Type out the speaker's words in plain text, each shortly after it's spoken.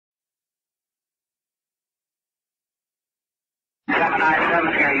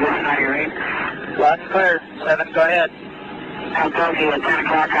797 here, you listen on your rate? Loud and clear. 7, go ahead. I'll talk to you at 10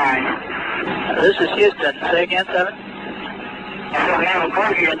 o'clock high. This is Houston. Say again, 7? So we have a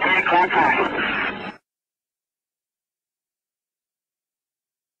bogey at 10 o'clock high.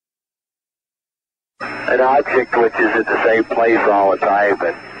 An object which is at the same place all the time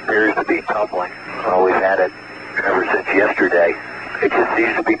but appears to be tumbling. Well, we've had it ever since yesterday. It just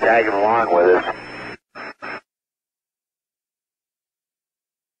seems to be tagging along with us.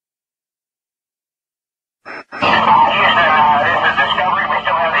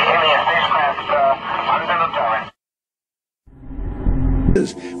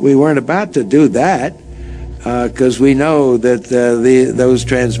 We weren't about to do that because we know that those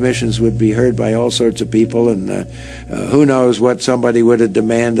transmissions would be heard by all sorts of people, and who knows what somebody would have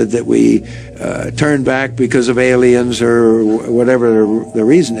demanded that we turn back because of aliens or whatever the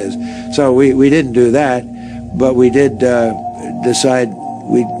reason is. So we didn't do that, but we did decide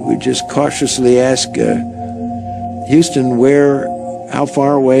we just cautiously asked Houston how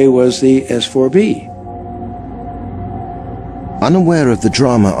far away was the S4B. Unaware of the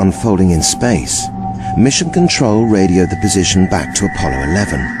drama unfolding in space, Mission Control radioed the position back to Apollo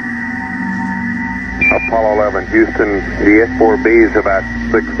 11. Apollo 11, Houston, the S4B is about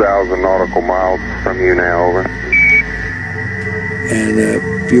 6,000 nautical miles from you now, over. And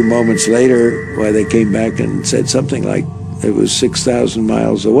a few moments later, they came back and said something like it was 6,000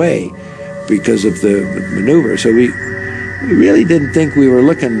 miles away because of the maneuver. So we really didn't think we were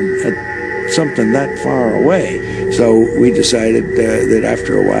looking at something that far away. So we decided that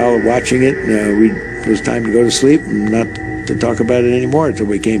after a while of watching it, it was time to go to sleep and not to talk about it anymore until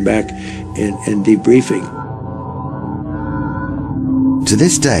we came back in debriefing. To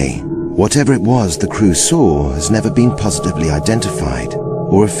this day, whatever it was the crew saw has never been positively identified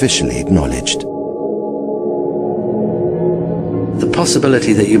or officially acknowledged. The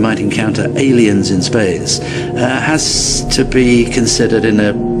possibility that you might encounter aliens in space has to be considered in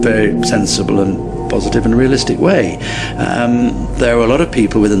a very sensible and positive and realistic way. There were a lot of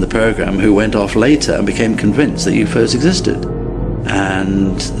people within the program who went off later and became convinced that UFOs existed.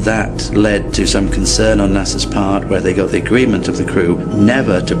 And that led to some concern on NASA's part, where they got the agreement of the crew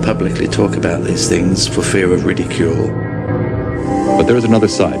never to publicly talk about these things for fear of ridicule. But there is another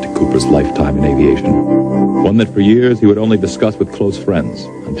side to Cooper's lifetime in aviation, one that for years he would only discuss with close friends,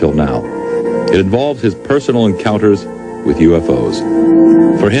 until now. It involves his personal encounters with UFOs.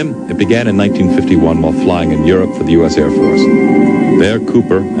 For him, it began in 1951 while flying in Europe for the U.S. Air Force. There,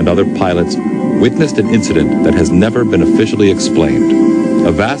 Cooper and other pilots witnessed an incident that has never been officially explained.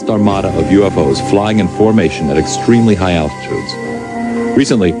 A vast armada of UFOs flying in formation at extremely high altitudes.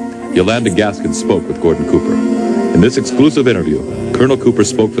 Recently, Yolanda Gaskin spoke with Gordon Cooper. In this exclusive interview, Colonel Cooper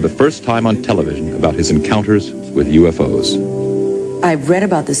spoke for the first time on television about his encounters with UFOs. I've read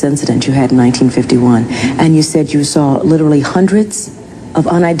about this incident you had in 1951, and you said you saw literally hundreds of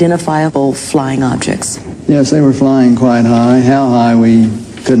unidentifiable flying objects. Yes, they were flying quite high. How high we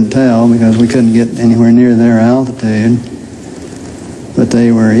couldn't tell because we couldn't get anywhere near their altitude. But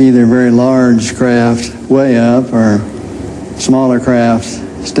they were either very large craft way up or smaller craft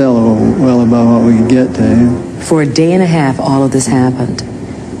still well above what we could get to. For a day and a half, all of this happened,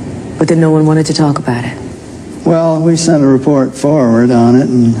 but then no one wanted to talk about it. Well, we sent a report forward on it,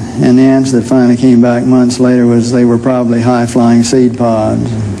 and the answer that finally came back months later was they were probably high-flying seed pods,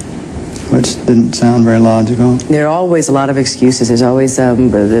 which didn't sound very logical. There are always a lot of excuses. There's always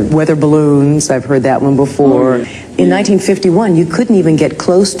the weather balloons. I've heard that one before. In 1951, you couldn't even get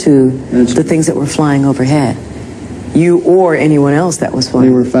close to the things that were flying overhead. You or anyone else that was flying.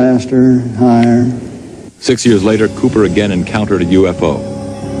 They were faster, higher. 6 years later, Cooper again encountered a UFO.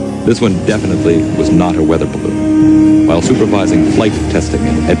 This one definitely was not a weather balloon. While supervising flight testing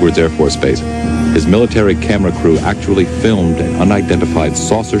at Edwards Air Force Base, his military camera crew actually filmed an unidentified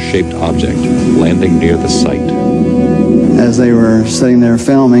saucer-shaped object landing near the site. As they were sitting there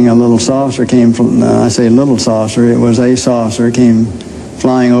filming, a little saucer came from, I say little saucer, it was a saucer, came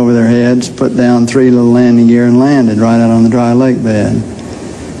flying over their heads, put down 3 little landing gear and landed right out on the dry lake bed.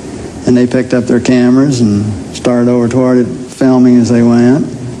 And they picked up their cameras and started over toward it, filming as they went.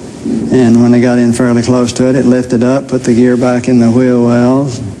 And when they got in fairly close to it, it lifted up, put the gear back in the wheel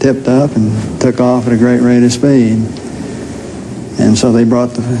wells, tipped up, and took off at a great rate of speed. And so they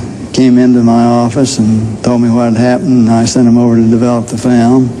came into my office and told me what had happened, and I sent them over to develop the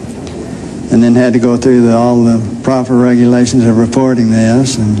film. And then had to go through all the proper regulations of reporting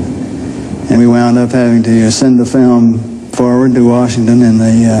this, and we wound up having to send the film forward to Washington in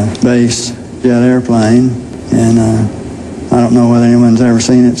the base jet airplane, and I don't know whether anyone's ever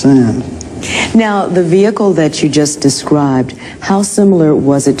seen it since. Now, the vehicle that you just described, how similar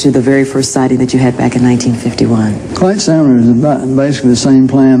was it to the very first sighting that you had back in 1951? Quite similar. It was basically the same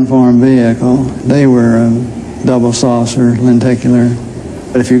planform vehicle. They were double saucer, lenticular.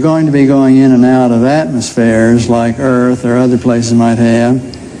 But if you're going to be going in and out of atmospheres like Earth or other places might have,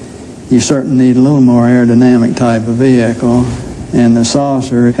 you certainly need a little more aerodynamic type of vehicle. And the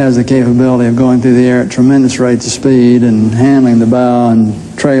saucer has the capability of going through the air at tremendous rates of speed and handling the bow and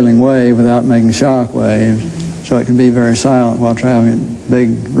trailing wave without making shock waves. So it can be very silent while traveling at big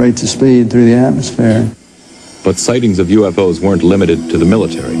rates of speed through the atmosphere. But sightings of UFOs weren't limited to the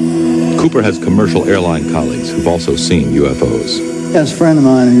military. Cooper has commercial airline colleagues who've also seen UFOs. Yes, a friend of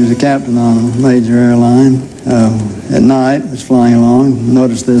mine who's a captain on a major airline at night was flying along,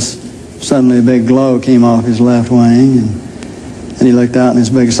 noticed this, suddenly a big glow came off his left wing, and he looked out and this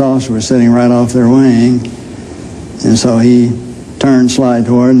big saucer was sitting right off their wing. And so he turned slide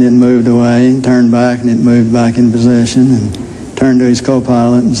toward and it moved away, and turned back and it moved back in position, and turned to his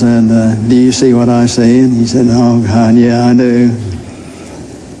co-pilot and said, do you see what I see? And he said, oh God, yeah, I do.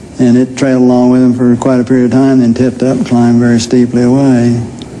 And it trailed along with him for quite a period of time, then tipped up and climbed very steeply away.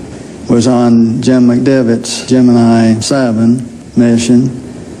 It was on Jim McDivitt's Gemini 7 mission,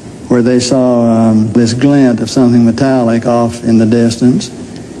 where they saw this glint of something metallic off in the distance,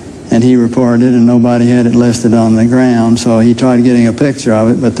 and he reported, and nobody had it listed on the ground, so he tried getting a picture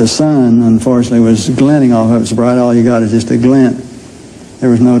of it, but the sun, unfortunately, was glinting off of it so bright. All you got is just a glint. There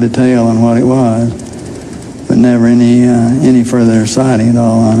was no detail on what it was, but never any further sighting at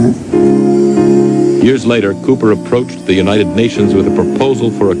all on it. Years later, Cooper approached the United Nations with a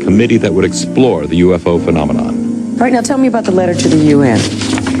proposal for a committee that would explore the UFO phenomenon. All right, now tell me about the letter to the UN.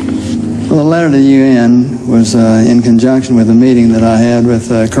 Well, the letter to the UN was in conjunction with a meeting that I had with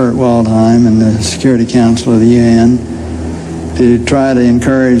Kurt Waldheim and the Security Council of the UN to try to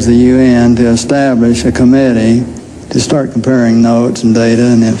encourage the UN to establish a committee to start comparing notes and data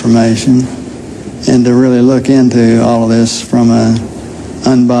and information, and to really look into all of this from an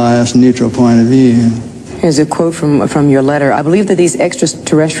unbiased, neutral point of view. Here's a quote from your letter. I believe that these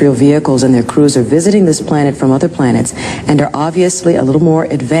extraterrestrial vehicles and their crews are visiting this planet from other planets and are obviously a little more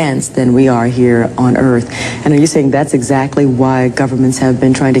advanced than we are here on Earth. And are you saying that's exactly why governments have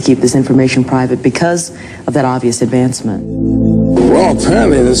been trying to keep this information private, because of that obvious advancement? Well,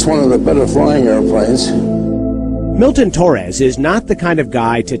 apparently it's one of the better flying airplanes. Milton Torres is not the kind of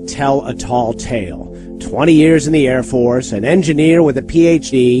guy to tell a tall tale. 20 years in the Air Force, an engineer with a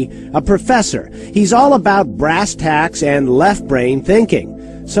PhD, a professor. He's all about brass tacks and left-brain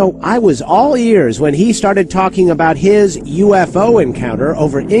thinking. So I was all ears when he started talking about his UFO encounter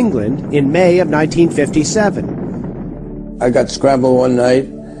over England in May of 1957. I got scrambled one night,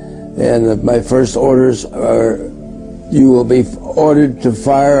 and my first orders are, you will be ordered to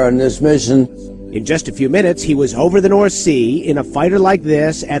fire on this mission. In just a few minutes, he was over the North Sea in a fighter like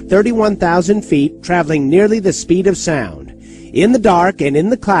this at 31,000 feet, traveling nearly the speed of sound. In the dark and in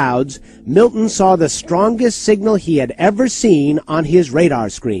the clouds, Milton saw the strongest signal he had ever seen on his radar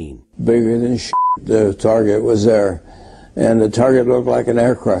screen. Bigger than shit, the target was there, and the target looked like an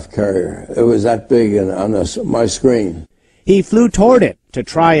aircraft carrier. It was that big on my screen. He flew toward it to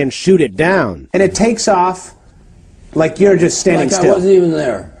try and shoot it down. And it takes off like you're just standing still. I wasn't even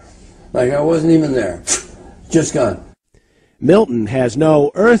there. Like I wasn't even there. Just gone. Milton has no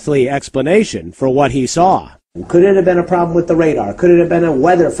earthly explanation for what he saw. Could it have been a problem with the radar? Could it have been a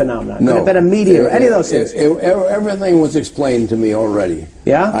weather phenomenon? No. Could it have been a meteor? Any of those things? Everything was explained to me already.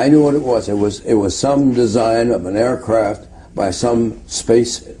 Yeah? I knew what it was. It was some design of an aircraft by some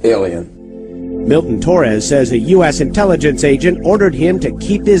space alien. Milton Torres says a U.S. intelligence agent ordered him to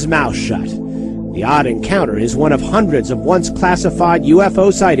keep his mouth shut. The odd encounter is one of hundreds of once classified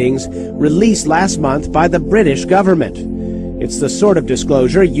UFO sightings released last month by the British government. It's the sort of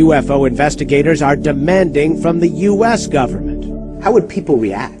disclosure UFO investigators are demanding from the U.S. government. How would people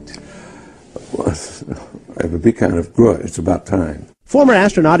react? Well, it would be kind of good. It's about time. Former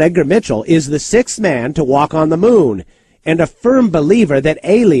astronaut Edgar Mitchell is the sixth man to walk on the moon and a firm believer that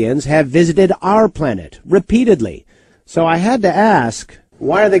aliens have visited our planet repeatedly. So I had to ask,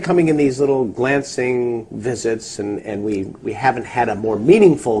 why are they coming in these little glancing visits, and we haven't had a more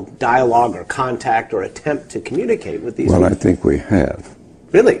meaningful dialogue or contact or attempt to communicate with these people? Well, I think we have.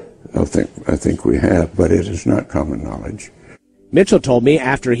 Really? I think we have, but it is not common knowledge. Mitchell told me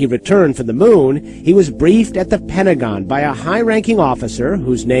after he returned from the moon, he was briefed at the Pentagon by a high-ranking officer,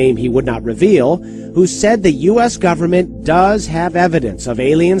 whose name he would not reveal, who said the U.S. government does have evidence of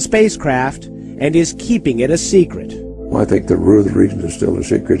alien spacecraft and is keeping it a secret. Well, I think the reason it's still a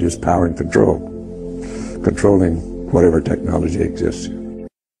secret is power and control, controlling whatever technology exists.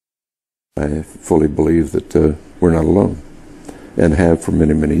 I fully believe that we're not alone, and have for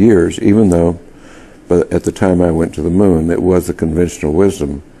many, many years, even though, but at the time I went to the moon, it was the conventional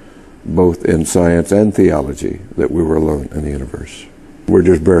wisdom, both in science and theology, that we were alone in the universe. We're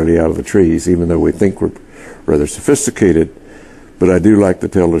just barely out of the trees, even though we think we're rather sophisticated. But I do like to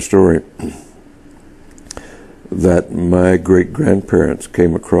tell the story that my great-grandparents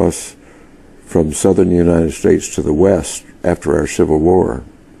came across from southern United States to the west after our Civil War.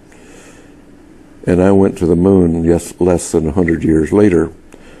 And I went to the moon less than 100 years later.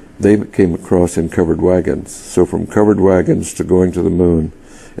 They came across in covered wagons. So from covered wagons to going to the moon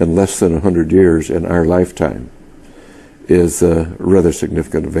in less than 100 years in our lifetime is a rather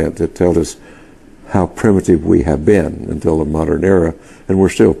significant event that tells us how primitive we have been until the modern era, and we're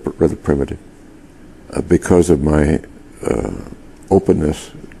still rather primitive. Because of my openness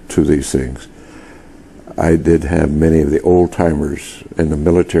to these things, I did have many of the old-timers in the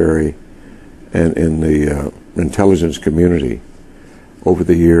military and in the intelligence community over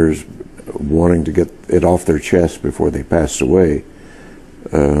the years wanting to get it off their chest before they passed away,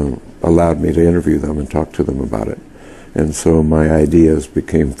 allowed me to interview them and talk to them about it. And so my ideas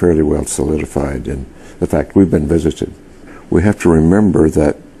became fairly well solidified in the fact we've been visited. We have to remember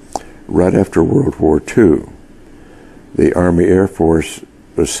that right after World War II, the Army Air Force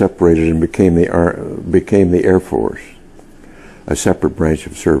was separated and became the Air Force, a separate branch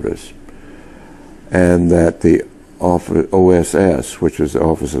of service. And that the OSS, which was the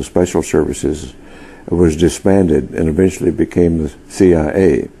Office of Special Services, was disbanded and eventually became the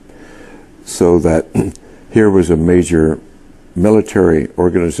CIA. So that here was a major military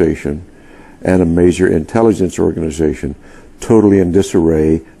organization and a major intelligence organization totally in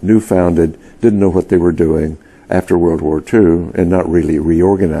disarray, new-founded, didn't know what they were doing after World War II, and not really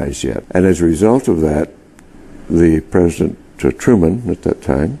reorganized yet. And as a result of that, the President Truman at that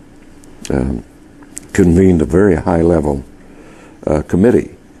time convened a very high-level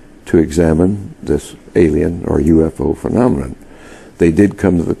committee to examine this alien or UFO phenomenon. They did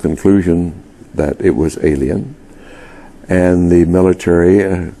come to the conclusion that it was alien, and the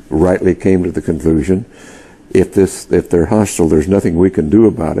military rightly came to the conclusion, if they're hostile, there's nothing we can do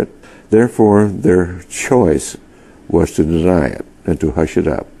about it. Therefore, their choice was to deny it and to hush it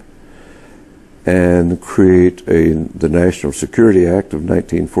up and create the National Security Act of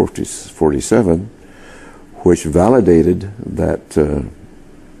 1947, which validated that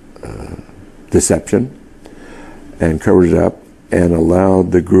deception and covered it up and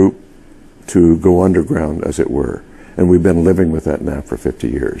allowed the group to go underground, as it were. And we've been living with that now for 50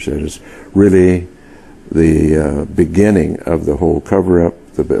 years. It is really the beginning of the whole cover-up,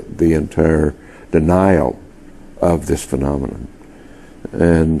 the entire denial of this phenomenon,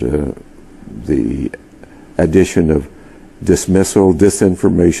 and the addition of dismissal,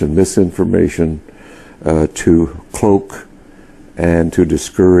 disinformation, misinformation to cloak and to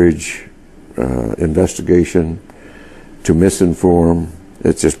discourage investigation, to misinform.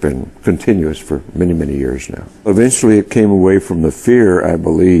 It's just been continuous for many, many years now. Eventually it came away from the fear, I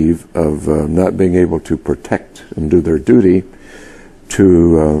believe, of not being able to protect and do their duty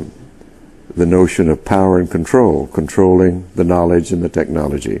to the notion of power and control, controlling the knowledge and the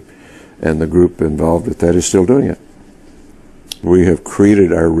technology. And the group involved with that is still doing it. We have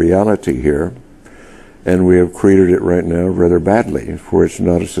created our reality here, and we have created it right now rather badly, for it's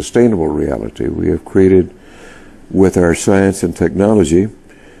not a sustainable reality. We have created, with our science and technology,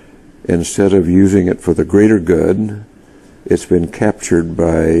 instead of using it for the greater good, it's been captured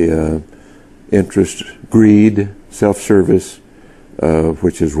by interest, greed, self-service,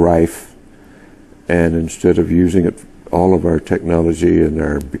 which is rife. And instead of using it, all of our technology and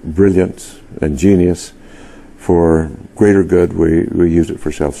our brilliance and genius for greater good, we use it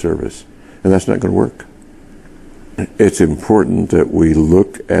for self-service. And that's not going to work. It's important that we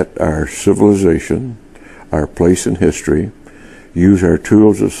look at our civilization, our place in history, use our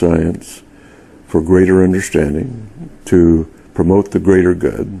tools of science for greater understanding, to promote the greater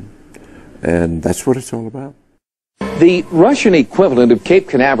good, and that's what it's all about. The Russian equivalent of Cape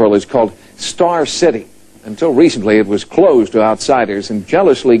Canaveral is called Star City. Until recently, it was closed to outsiders and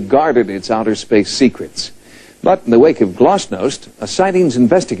jealously guarded its outer space secrets. But in the wake of Glasnost, a sightings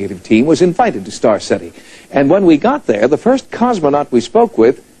investigative team was invited to Star City. And when we got there, the first cosmonaut we spoke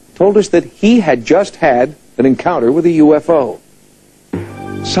with told us that he had just had an encounter with a UFO.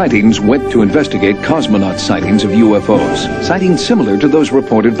 Sightings went to investigate cosmonaut sightings of UFOs, sightings similar to those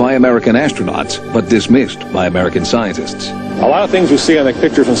reported by American astronauts, but dismissed by American scientists. A lot of things we see on the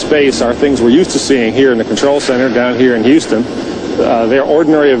picture from space are things we're used to seeing here in the control center down here in Houston. They're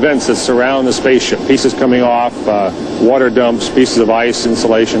ordinary events that surround the spaceship. Pieces coming off, water dumps, pieces of ice,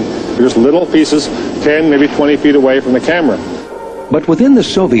 insulation. They're just little pieces 10, maybe 20 feet away from the camera. But within the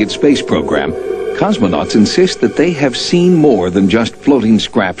Soviet space program, cosmonauts insist that they have seen more than just floating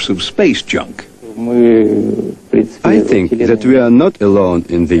scraps of space junk. I think that we are not alone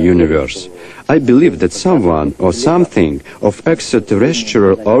in the universe. I believe that someone or something of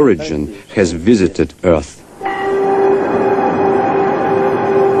extraterrestrial origin has visited Earth.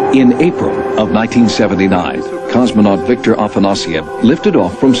 In April of 1979, cosmonaut Viktor Afanasyev lifted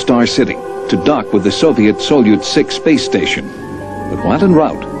off from Star City to dock with the Soviet Soyuz 6 space station. But while en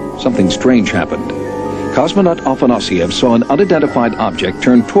route, something strange happened. Cosmonaut Afanasyev saw an unidentified object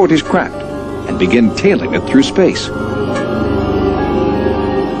turn toward his craft and begin tailing it through space.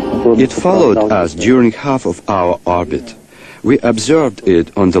 It followed us during half of our orbit. We observed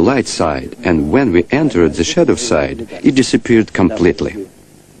it on the light side, and when we entered the shadow side, it disappeared completely.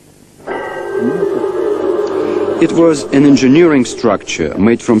 It was an engineering structure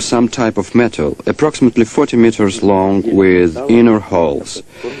made from some type of metal, approximately 40 meters long with inner holes.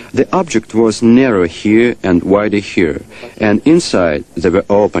 The object was narrow here and wider here, and inside there were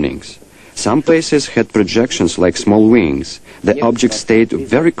openings. Some places had projections like small wings. The object stayed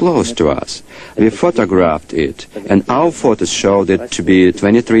very close to us. We photographed it, and our photos showed it to be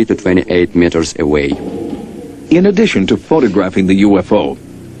 23 to 28 meters away. In addition to photographing the UFO,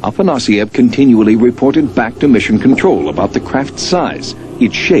 Afanasyev continually reported back to Mission Control about the craft's size,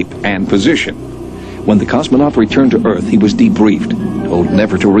 its shape, and position. When the cosmonaut returned to Earth, he was debriefed, told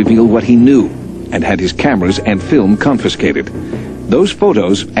never to reveal what he knew, and had his cameras and film confiscated. Those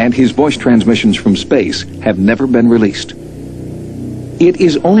photos and his voice transmissions from space have never been released. It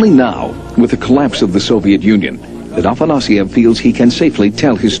is only now, with the collapse of the Soviet Union, that Afanasyev feels he can safely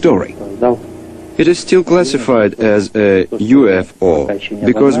tell his story. It is still classified as a UFO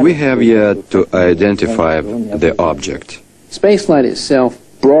because we have yet to identify the object. Spaceflight itself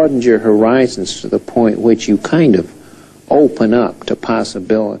broadens your horizons to the point which you kind of open up to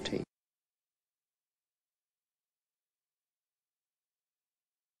possibility.